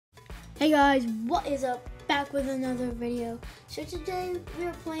Hey guys, what is up? Back with another video. So today we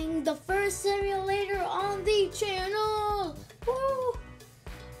are playing the first simulator on the channel. Woo!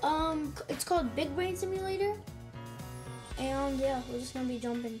 It's called Big Brain Simulator. And yeah, we're just gonna be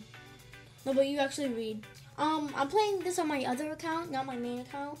jumping. No, but you actually read. I'm playing this on my other account, not my main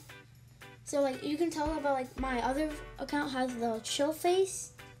account. So like you can tell about like my other account has the chill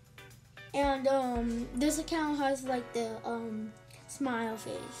face. And this account has like the smile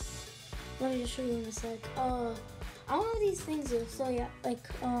face. Let me just show you in a sec. I don't know what these things are. So yeah, like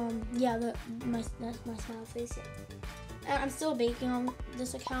yeah, that's my smile face. Yeah. And I'm still baking on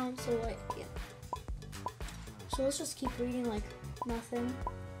this account, so like yeah. So let's just keep reading like nothing.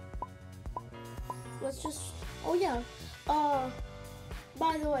 Let's just by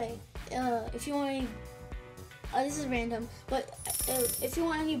the way, if you want any this is random, but if you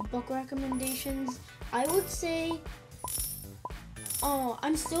want any book recommendations, I would say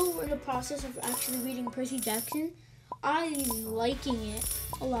I'm still in the process of actually reading Percy Jackson. I'm liking it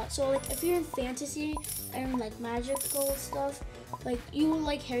a lot. So like if you're in fantasy and like magical stuff, like you will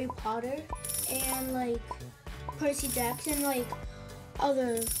like Harry Potter and like Percy Jackson, like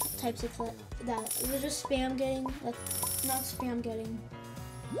other types of that. They're just spam getting, like not spam getting.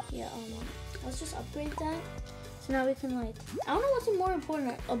 Yeah, let's just upgrade that. So now we can like, I don't know what's more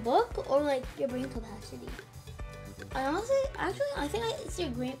important, a book or like your brain capacity. I honestly, I think it's your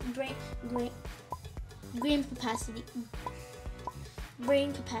brain capacity.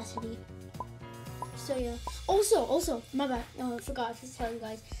 Brain capacity. So yeah. Also, my bad. No, I forgot to tell you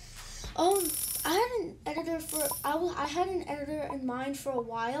guys. I had an editor I had an editor in mind for a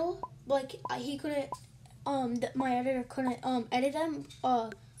while. Like he couldn't. My editor couldn't edit them.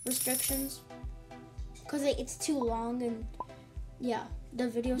 Restrictions. Cause like, it's too long and yeah. The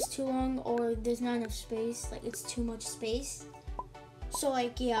video's too long or there's not enough space, like it's too much space. So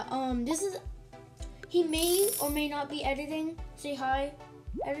like yeah, he may or may not be editing. Say hi,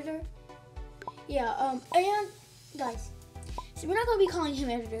 editor. Yeah, and guys, so we're not gonna be calling him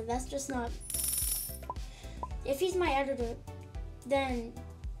editor. That's just not, if he's my editor, then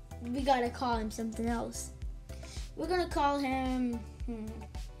we gotta call him something else. We're gonna call him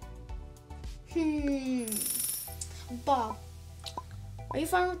Bob. Are you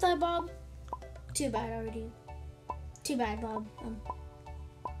fine with that, Bob? Too bad already. Too bad, Bob.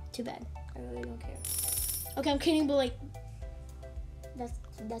 Too bad. I really don't care. Okay, I'm kidding, but like,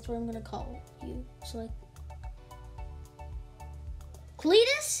 that's what I'm gonna call you. So like,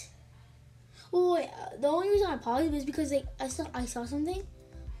 Cletus? Oh wait, the only reason I paused was because like I saw something.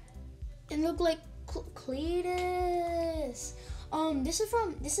 It looked like Cletus. This is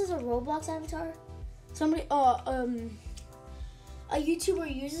a Roblox avatar. Somebody a YouTuber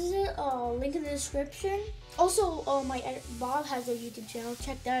uses it, link in the description. Also, Bob has a YouTube channel.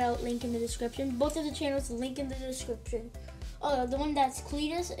 Check that out, link in the description. Both of the channels, link in the description. The one that's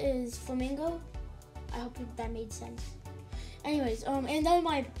Cletus is Flamingo. I hope that made sense. Anyways, and then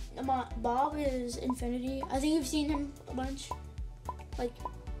my Bob is Infinity. I think you've seen him a bunch. Like,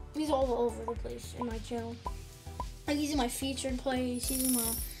 he's all over the place in my channel. Like, he's in my featured plays.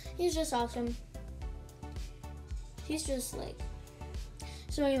 He's just awesome. He's just like.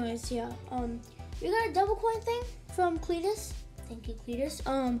 So anyways, yeah, we got a double coin thing from Cletus. Thank you, Cletus.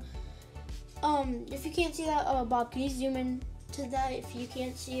 If you can't see that, Bob, can you zoom in to that? If you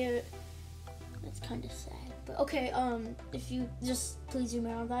can't see it, that's kind of sad. But okay, if you just please zoom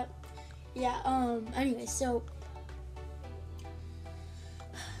in on that. Yeah, anyway, so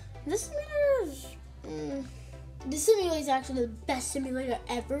this simulator is actually the best simulator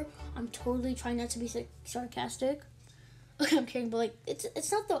ever. I'm totally trying not to be sarcastic. Okay, I'm kidding, but like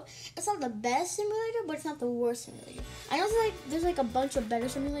it's not the best simulator, but it's not the worst simulator. I know there's like a bunch of better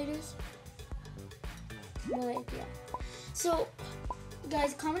simulators, but like yeah. So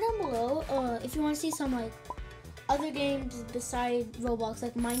guys, comment down below if you want to see some like other games beside Roblox,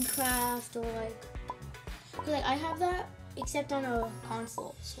 like Minecraft or like, cause like I have that except on a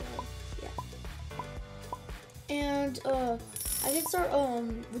console. So yeah, and I can start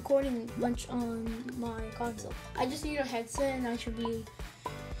recording lunch on my console. I just need a headset and I should be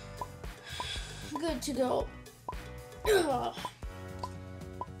good to go.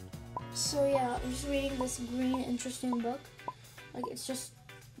 So yeah, I'm just reading this green interesting book. Like it's just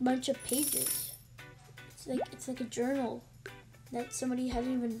a bunch of pages. It's like a journal that somebody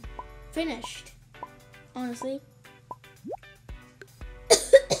hasn't even finished. Honestly.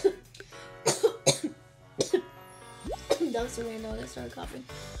 That was so random. I started coughing.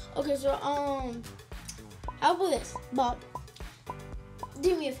 Okay, so how about this, Bob?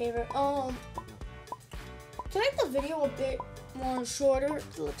 Do me a favor. To make the video a bit more shorter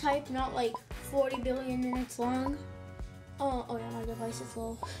type, not like 40 billion minutes long. Oh yeah, my device is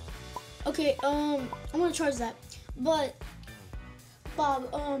low. Okay, I'm gonna charge that. But Bob,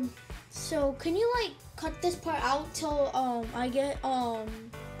 so can you like cut this part out till I get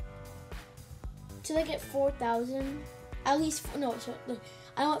till I get 4,000? At least no, so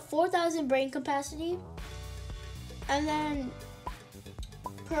I want 4,000 brain capacity, and then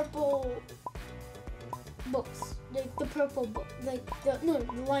purple books, like the purple book, like the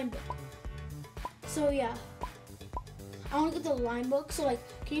line book. So yeah, I want to get the line book. So like,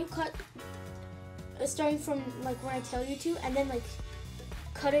 can you cut starting from like when I tell you to, and then like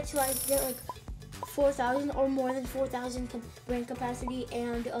cut it till I get like 4,000 or more than 4,000 brain capacity,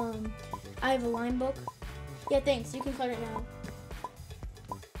 and I have a line book. Yeah, thanks. You can cut it now.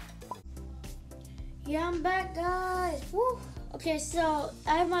 Yeah, I'm back, guys. Woo. Okay, so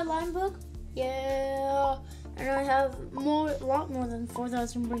I have my line book. Yeah, and I have a lot more than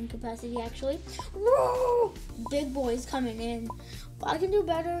 4,000 brain capacity actually. Woo! Big boys coming in. But I can do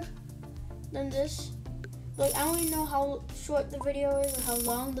better than this. Like, I don't even know how short the video is or how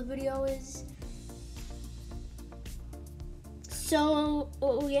long the video is. So,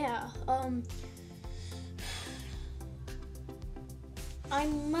 yeah,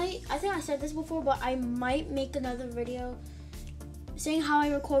 I think I said this before, but I might make another video saying how I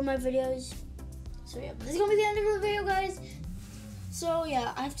record my videos. So yeah, this is gonna be the end of the video, guys. So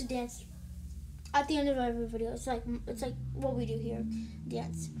yeah, I have to dance at the end of every video. It's like what we do here,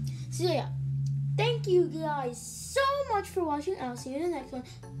 dance. So yeah, thank you guys so much for watching. I'll see you in the next one.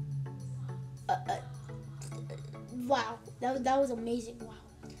 Wow, that was amazing. Wow.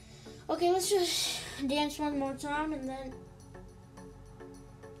 Okay, let's just dance one more time and then.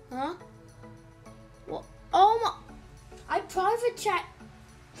 Huh? Well, oh my! I private chat.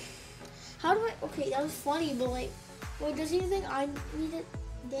 How do I? Okay, that was funny, but like, wait, does he think I need to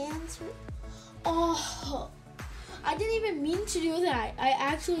dance? Oh, I didn't even mean to do that. I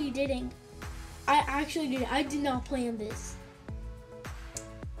actually didn't. I did not plan this.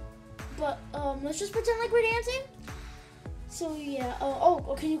 But let's just pretend like we're dancing. So yeah.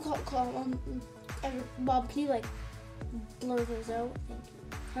 Oh, can you call Bob? Can you like blur those out? Thank you.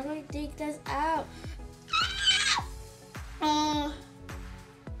 How do I take this out? Oh,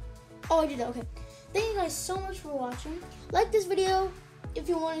 I did that. Okay. Thank you guys so much for watching. Like this video if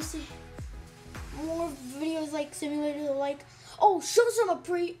you want to see more videos like Simulator. Like, oh, show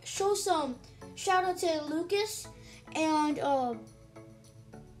some shout out to Lucas, and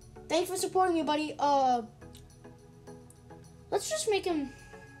thanks for supporting me, buddy.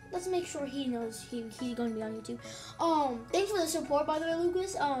 Let's make sure he knows he's going to be on YouTube. Thanks for the support, by the way,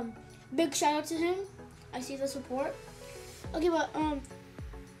 Lucas. Big shout out to him. I see the support. Okay, but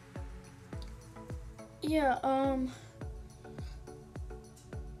yeah, don't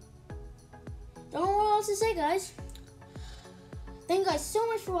know what else to say, guys. Thank you guys so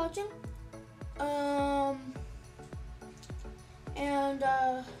much for watching. And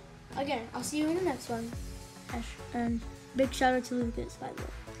again, I'll see you in the next one. And big shout out to Lucas, by the way.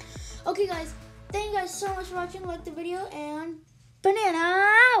 Okay, guys, thank you guys so much for watching. Like the video, and banana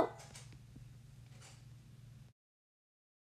out!